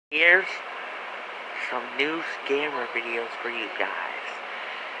Here's some new scammer videos for you guys.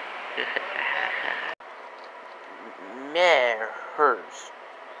 Hers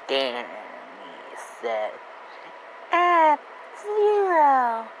Danny said at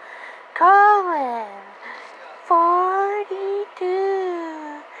 0 colon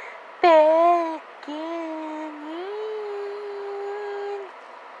 42 beginning.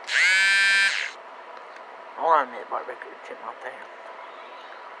 Hold on a minute, barbecue chipmunk there.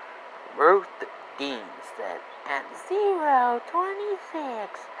 Ruth Dean said at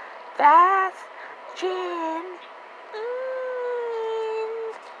 026 fast gin.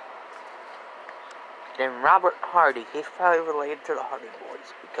 Then Robert Hardy, he's probably related to the Hardy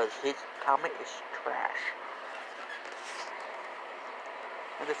Boys because his comment is trash.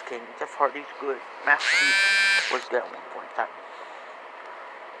 I'm just kidding, Jeff Hardy's good. Master Heat was good at one point in time.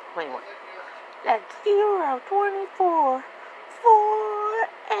 Anyway, that's 024 for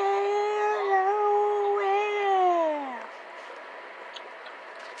LOL.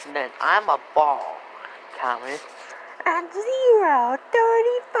 And then I'm a ball comment at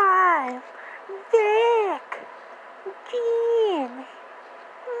 035 Vic Jean.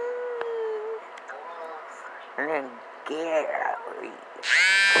 And then Gary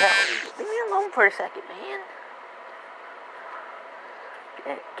Kelly. Leave me alone for a second, man.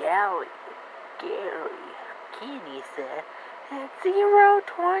 Gary Kenny said at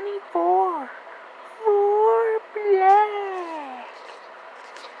 024 for black.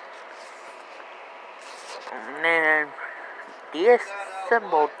 And then this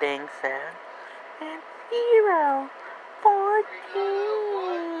symbol thing said at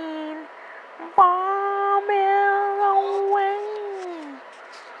 014 Bombell away.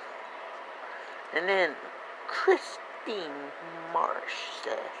 And then Christine Marsh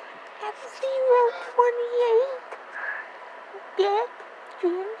said at 028 get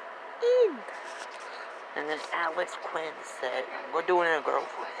in. And then Alex Quinn said we're doing a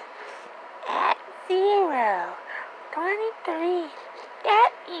girlfriend at 023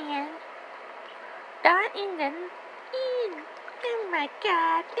 get in. Not in the in. Oh my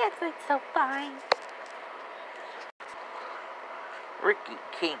god, that looks so fine. Ricky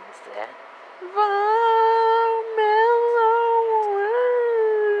King said Vomelo.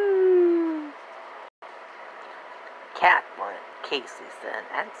 Catherine Casey said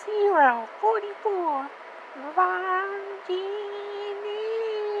at 044 Vagini.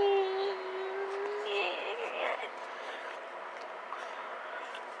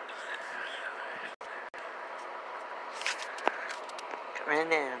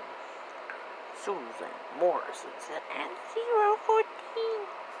 And then Susan Morrison said at 014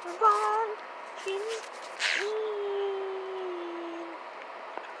 Vagini.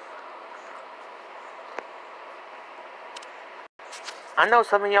 I know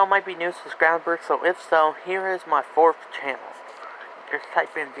some of y'all might be new subscribers, so if so, here is my 4th channel. Just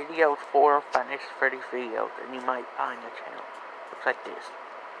type in videos for Five Nights at Freddy's videos and you might find the channel. Looks like this.